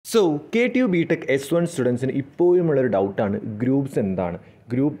So, KTU Btech S1 സ്റ്റുഡൻസിന് ഇപ്പോഴുമുള്ളൊരു ഡൗട്ടാണ് groups എന്താണ്.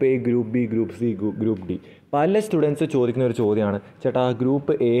 Group A, group B, group C, group D. പല students ചോദിക്കുന്ന ഒരു ചോദ്യമാണ്, ചേട്ടാ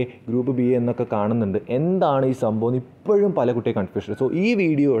ഗ്രൂപ്പ് എ, ഗ്രൂപ്പ് ബി എന്നൊക്കെ കാണുന്നുണ്ട്, എന്താണ് ഈ സംഭവം? ഇപ്പോഴും പല കുട്ടിയെ കൺഫ്യൂഷൻ. സോ ഈ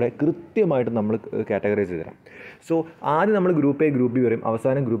വീഡിയോയുടെ കൃത്യമായിട്ട് നമ്മൾ കാറ്റഗറൈസ് ചെയ്ത് തരാം. സോ ആദ്യം നമ്മൾ ഗ്രൂപ്പ് എ, ഗ്രൂപ്പ് ബി വരും,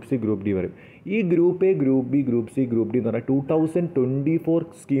 അവസാനം ഗ്രൂപ്പ് സി, ഗ്രൂപ്പ് ഡി വരും. ഈ group A, group B, group C, group D എന്ന് പറഞ്ഞാൽ 2024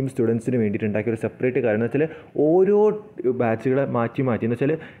 സ്കീം സ്റ്റുഡൻസിന് വേണ്ടിയിട്ട് ഉണ്ടാക്കിയ ഒരു സെപ്പറേറ്റ് കാര്യം എന്ന് വെച്ചാൽ ഓരോ ബാച്ചുകളെ മാറ്റി എന്ന്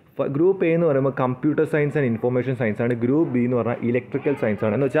വെച്ചാൽ ഗ്രൂപ്പ് എ എന്ന് പറയുമ്പോൾ computer science and information science ആണ്. ഗ്രൂപ്പ് ബി എന്ന് പറഞ്ഞാൽ ഇലക്ട്രിക്കൽ സയൻസ്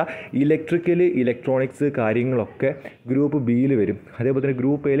ആണ്. എന്ന് വെച്ചാൽ ഇലക്ട്രിക്കൽ, ഇലക്ട്രോണിക്സ് കാര്യങ്ങളൊക്കെ ഗ്രൂപ്പ് ബിയിൽ വരും. അതേപോലെ തന്നെ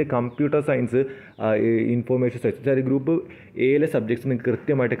ഗ്രൂപ്പ് എയിൽ കമ്പ്യൂട്ടർ സയൻസ്, ഇൻഫർമേഷൻ സയൻസ്. വെച്ചാൽ ഗ്രൂപ്പ് എയിലെ സബ്ജക്ട്സ് നിങ്ങൾക്ക്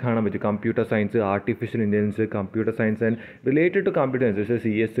കൃത്യമായിട്ട് കാണാൻ പറ്റും. Computer science, artificial intelligence, computer science and related to computer science,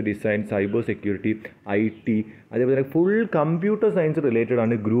 CS design, cyber security, IT, അതേപോലെ തന്നെ ഫുൾ കമ്പ്യൂട്ടർ സയൻസ് റിലേറ്റഡ്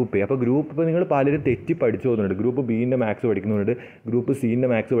ആണ് ഗ്രൂപ്പ് എ. അപ്പോൾ ഗ്രൂപ്പ് ഇപ്പോൾ നിങ്ങൾ പലരും തെറ്റി പഠിച്ചു പോകുന്നുണ്ട്. ഗ്രൂപ്പ് ബീൻ്റെ മാത്സ് പഠിക്കുന്നുണ്ട്, ഗ്രൂപ്പ് സീൻ്റെ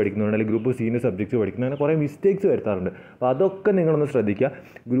മാത്സ് പഠിക്കുന്നുണ്ട്, അല്ലെങ്കിൽ ഗ്രൂപ്പ് സീൻ്റെ സബ്ജക്ട്സ് പഠിക്കുന്നു, അങ്ങനെ കുറേ മിസ്റ്റേക്സ് വരുത്താറുണ്ട്. അപ്പോൾ അതൊക്കെ നിങ്ങളൊന്ന് ശ്രദ്ധിക്കുക.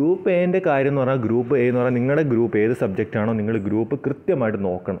 ഗ്രൂപ്പ് എൻ്റെ കാര്യം എന്ന് പറഞ്ഞാൽ, ഗ്രൂപ്പ് എ എന്ന് പറഞ്ഞാൽ നിങ്ങളുടെ ഗ്രൂപ്പ് ഏത് സബ്ജക്റ്റാണോ നിങ്ങൾ ഗ്രൂപ്പ് കൃത്യമായിട്ട്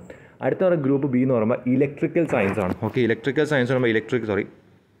നോക്കണം. അടുത്ത പറഞ്ഞാൽ ഗ്രൂപ്പ് ബി എന്ന് പറയുമ്പോൾ ഇലക്ട്രിക്കൽ സയൻസ് ആണ്. ഓക്കെ, ഇലക്ട്രിക്കൽ സയൻസ് പറയുമ്പോൾ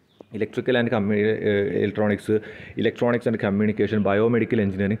electrical and electronics and communication, biomedical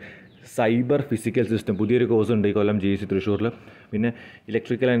engineering, cyber physical system, പുതിയൊരു കോഴ്സ് ഉണ്ട് ഈ കൊല്ലം GC തൃശ്ശൂരിൽ. പിന്നെ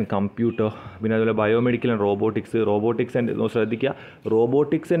ഇലക്ട്രിക്കൽ ആൻഡ് കമ്പ്യൂട്ടർ, പിന്നെ അതുപോലെ ബയോമെഡിക്കൽ ആൻഡ് റോബോട്ടിക്സ് ആൻഡ് ശ്രദ്ധിക്കുക,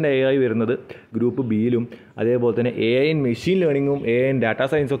 റോബോട്ടിക്സ് ആൻഡ് AI വരുന്നത് ഗ്രൂപ്പ് ബിയിലും, അതേപോലെ തന്നെ AI and machine ലേണിങ്ങും AI and data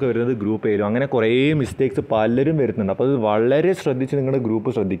സയൻസും ഒക്കെ വരുന്നത് ഗ്രൂപ്പ് എയിലും. അങ്ങനെ കുറേ മിസ്റ്റേക്സ് പലരും വരുന്നുണ്ട്. അപ്പോൾ അത് വളരെ ശ്രദ്ധിച്ച് നിങ്ങളുടെ ഗ്രൂപ്പ്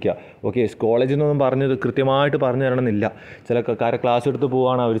ശ്രദ്ധിക്കുക. ഓക്കെ, കോളേജിൽ നിന്നൊന്നും പറഞ്ഞത് കൃത്യമായിട്ട് പറഞ്ഞു തരണമെന്നില്ല, ചില ക്ലാസ് എടുത്ത്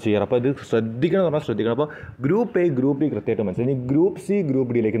പോവുകയാണ് അവർ ചെയ്യാറ്. അപ്പോൾ ഇത് ശ്രദ്ധിക്കണം എന്ന് പറഞ്ഞാൽ ശ്രദ്ധിക്കണം. അപ്പോൾ ഗ്രൂപ്പ് എ, ഗ്രൂപ്പ് ബി കൃത്യമായിട്ട് മനസ്സിലായി. ഇനി ഗ്രൂപ്പ് സി,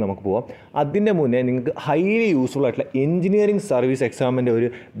 ഗ്രൂപ്പ് ഡിയിലേക്ക് നമുക്ക് പോകാം. അതിൻ്റെ മുന്നേ നിങ്ങൾക്ക് ഹൈലി യൂസ്ഫുൾ ആയിട്ടുള്ള എഞ്ചിനീയറിംഗ് സർവീസ് എക്സാമിൻ്റെ ഒരു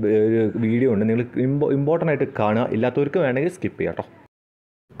വീഡിയോ ഉണ്ട്, നിങ്ങൾ ഇമ്പോർട്ടൻ്റ് ആയിട്ട് കാണുക. ഇല്ലാത്തവർക്ക് വേണമെങ്കിൽ സ്കിപ്പ് ചെയ്യാം കേട്ടോ.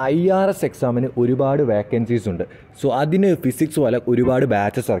 IRS എക്സാമിന് ഒരുപാട് വേക്കൻസീസ് ഉണ്ട്. സോ അതിന് ഫിസിക്സ് പോലെ ഒരുപാട്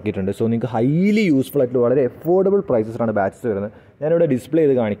ബാച്ചസ് ഇറക്കിയിട്ടുണ്ട്. സോ നിങ്ങൾക്ക് ഹൈലി യൂസ്ഫുൾ ആയിട്ടുള്ള വളരെ എഫോർഡബിൾ പ്രൈസസിലാണ് ബാച്ചസ് വരുന്നത്. ഞാനിവിടെ ഡിസ്പ്ലേ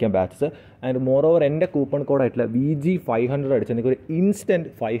ചെയ്ത് കാണിക്കാം ബാച്ചസ്. ആൻഡ് മോർ ഓവർ എൻ്റെ കൂപ്പൺ കോഡായിട്ടുള്ള VG500 അടിച്ചാൽ നിങ്ങൾക്ക് ഒരു ഇൻസ്റ്റൻറ്റ്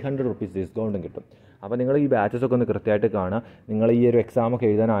 500 rupees ഡിസ്കൗണ്ടും കിട്ടും. അപ്പോൾ നിങ്ങൾ ഈ ബാച്ചസൊക്കെ ഒന്ന് കൃത്യമായിട്ട് കാണുക. നിങ്ങൾ ഈ ഒരു എക്സാമൊക്കെ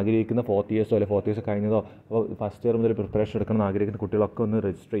എഴുതാൻ ആഗ്രഹിക്കുന്ന 4th ഇയേഴ്സോ അല്ലെങ്കിൽ 4th ഇയേഴ്സ് കഴിഞ്ഞതോ അപ്പോൾ ഫസ്റ്റ് ഇയർ മുതൽ പ്രിപ്പറേഷൻ എടുക്കണം ആഗ്രഹിക്കുന്ന കുട്ടികളൊക്കെ ഒന്ന്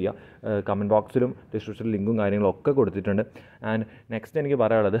രജിസ്റ്റർ ചെയ്യുക. കമൻറ്റ് ബോക്സിലും ഡിസ്ക്രിപ്ഷനിൽ ലിങ്കും കാര്യങ്ങളും ഒക്കെ കൊടുത്തിട്ടുണ്ട്. ആൻഡ് നെക്സ്റ്റ് എനിക്ക്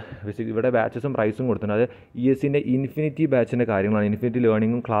പറയാനുള്ളത്, ഇവിടെ ബാച്ചസും പ്രൈസും കൊടുത്തിട്ടുണ്ട്. അത് ESൻ്റെ ഇൻഫിനിറ്റി ബാച്ചിൻ്റെ കാര്യങ്ങളാണ്. Infinity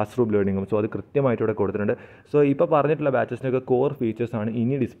ലേണിങ്ങും class room ലേണിങ്ങും. സോ അത് കൃത്യമായിട്ട് ഇവിടെ കൊടുത്തിട്ടുണ്ട്. സോ ഇപ്പോൾ പറഞ്ഞിട്ടുള്ള ബാച്ചസിനൊക്കെ കോർ ഫീച്ചേഴ്സാണ്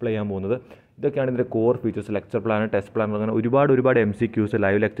ഇനി ഡിസ്പ്ലേ ചെയ്യാൻ പോകുന്നത്. ഇതൊക്കെയാണ് ഇതിൻ്റെ core features. Lecture plan, test plan, അങ്ങനെ ഒരുപാട് MCQs,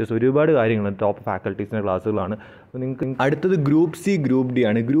 ലൈവ് ലെക്ചേഴ്സ്, ഒരുപാട് കാര്യങ്ങൾ, ടോപ്പ് ഫാക്കൽറ്റീസിൻ്റെ ക്ലാസ്സുകളാണ്. അപ്പോൾ നിങ്ങൾക്ക് അടുത്തത് ഗ്രൂപ്പ് സി, ഗ്രൂപ്പ് ഡി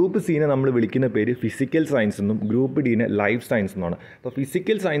ആണ്. ഗ്രൂപ്പ് സിനെ നമ്മൾ വിളിക്കുന്ന പേര് ഫിസിക്കൽ സയൻസ് എന്നും ഗ്രൂപ്പ് ഡിനെ ലൈഫ് സയൻസ് എന്നാണ്. അപ്പോൾ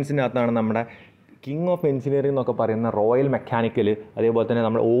ഫിസിക്കൽ സയൻസിനകത്താണ് നമ്മുടെ കിങ് ഓഫ് എഞ്ചിനീയറിംഗ് എന്നൊക്കെ പറയുന്ന റോയൽ മെക്കാനിക്കൽ, അതേപോലെ തന്നെ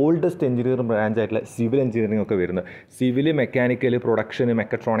നമ്മുടെ ഓൾഡസ്റ്റ് എഞ്ചിനീയറിംഗ് ബ്രാഞ്ച് ആയിട്ടുള്ള സിവിൽ എഞ്ചിനീയറിംഗ് ഒക്കെ വരുന്നത്. സിവിൽ, മെക്കാനിക്കൽ, പ്രൊഡക്ഷൻ,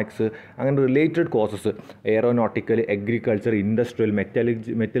 മെക്കട്രോണിക്സ്, അങ്ങനെ related courses, aeronautical, agriculture, industrial,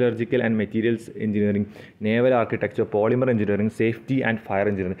 metallurgical and materials engineering, naval architecture, polymer engineering, safety and fire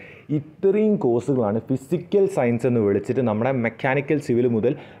engineering. ഇത്രയും കോഴ്സുകളാണ് ഫിസിക്കൽ സയൻസ് എന്ന് വിളിച്ചിട്ട് നമ്മുടെ മെക്കാനിക്കൽ, സിവിൽ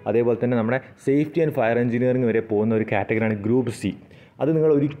മുതൽ അതേപോലെ തന്നെ നമ്മുടെ സേഫ്റ്റി ആൻഡ് ഫയർ എഞ്ചിനീയറിംഗ് വരെ പോകുന്ന ഒരു കാറ്റഗറിയാണ് ഗ്രൂപ്പ് സി. അത്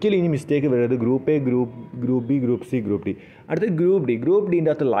നിങ്ങൾ ഒരിക്കലും ഇനി മിസ്റ്റേക്ക് വരരുത്. Group A, group B, group C, group D. അടുത്ത ഗ്രൂപ്പ് ഡീൻ്റെ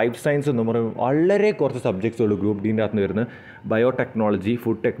അകത്ത് ലൈഫ് സയൻസ് എന്ന് പറയുമ്പോൾ വളരെ കുറച്ച് സബ്ജക്ട്സ് ഉള്ളൂ ഗ്രൂപ്പ് ഡീൻ്റെ അകത്ത് വരുന്നത്. Biotechnology,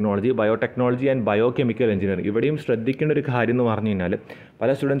 food technology and biochemical engineering. ഇവിടെയും ശ്രദ്ധിക്കേണ്ട ഒരു കാര്യം എന്ന് പറഞ്ഞു കഴിഞ്ഞാൽ പല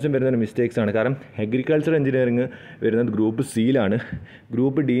സ്റ്റുഡൻസും വരുന്ന മിസ്റ്റേക്സ് ആണ്. കാരണം അഗ്രികൾച്ചർ എഞ്ചിനീയറിംഗ് വരുന്നത് ഗ്രൂപ്പ് സിയിലാണ്,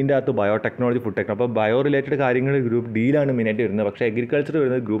 ഗ്രൂപ്പ് ഡീൻ്റെ അകത്ത് ബയോടെക്നോളജി, ഫുഡ് ടെക്നോളജി. അപ്പോൾ ബയോ റിലേറ്റഡ് കാര്യങ്ങൾ ഗ്രൂപ്പ് ഡിയിലാണ് മെയിനായിട്ട് വരുന്നത്, പക്ഷേ അഗ്രികൾച്ചർ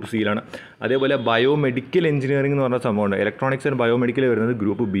വരുന്നത് ഗ്രൂപ്പ് സിയിലാണ്. അതേപോലെ ബയോമെഡിക്കൽ എഞ്ചിനീയറിംഗ് എന്ന് പറഞ്ഞ സംഭവമുണ്ട്, ഇലക്ട്രോണിക്സ് ആൻഡ് ബയോമെഡിക്കൽ വരുന്നത്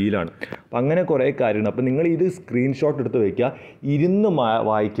ഗ്രൂപ്പ് ബിയിലാണ്. അപ്പോൾ അങ്ങനെ കുറേ കാര്യങ്ങൾ. അപ്പോൾ നിങ്ങൾ ഇത് സ്ക്രീൻഷോട്ട് എടുത്ത് വയ്ക്കുക, ഇരുന്ന്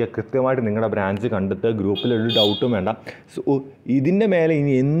വായിക്കുക, കൃത്യമായിട്ട് നിങ്ങളുടെ ബ്രാഞ്ച് കണ്ടെത്തുക. ഗ്രൂപ്പിലൊരു ഡൗട്ടും വേണ്ട. സോ ഇതിൻ്റെ മേലെ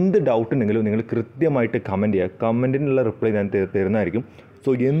ഇനി എന്ത് ഡൗട്ട് ഉണ്ടെങ്കിലും നിങ്ങൾ കൃത്യമായിട്ട് കമൻറ്റ് ചെയ്യുക. കമൻറ്റിനുള്ള റിപ്ലൈ ഞാൻ തരുന്നതായിരിക്കും.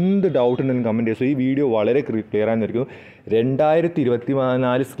 സോ എന്ത് ഡൗട്ട് ഉണ്ടെങ്കിലും കമൻറ്റ് ചെയ്യുക. സോ ഈ വീഡിയോ വളരെ ക്ലിയർ ആയിരിക്കും.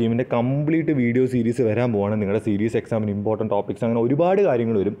 2024 സ്കീമിൻ്റെ കംപ്ലീറ്റ് വീഡിയോ സീരീസ് വരാൻ പോവാണ്. നിങ്ങളുടെ സീരീസ് എക്സാമിന് ഇമ്പോർട്ടൻറ്റ് ടോപ്പിക്സ്, അങ്ങനെ ഒരുപാട്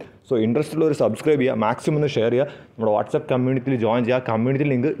കാര്യങ്ങൾ വരും. സോ ഇൻട്രസ്റ്റ് ഉള്ളവർ സബ്സ്ക്രൈബ് ചെയ്യുക, മാക്സിമം ഒന്ന് ഷെയർ ചെയ്യുക, നമ്മുടെ വാട്സപ്പ് കമ്മ്യൂണിറ്റിയിൽ ജോയിൻ ചെയ്യുക. കമ്മ്യൂണിറ്റി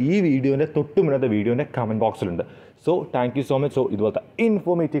ലിങ്ക് ഈ വീഡിയോൻ്റെ തൊട്ട് മുന്നത്തെ വീഡിയോൻ്റെ comment ബോക്സിലുണ്ട്. So thank you so much. So ഇതുപോലത്തെ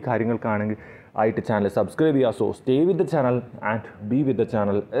ഇൻഫോർമേറ്റീവ് കാര്യങ്ങൾക്കാണെങ്കിൽ ആയിട്ട് ചാനൽ സബ്സ്ക്രൈബ് ചെയ്യുക. So stay with the channel and B with the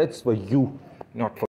channel. It's for you, not four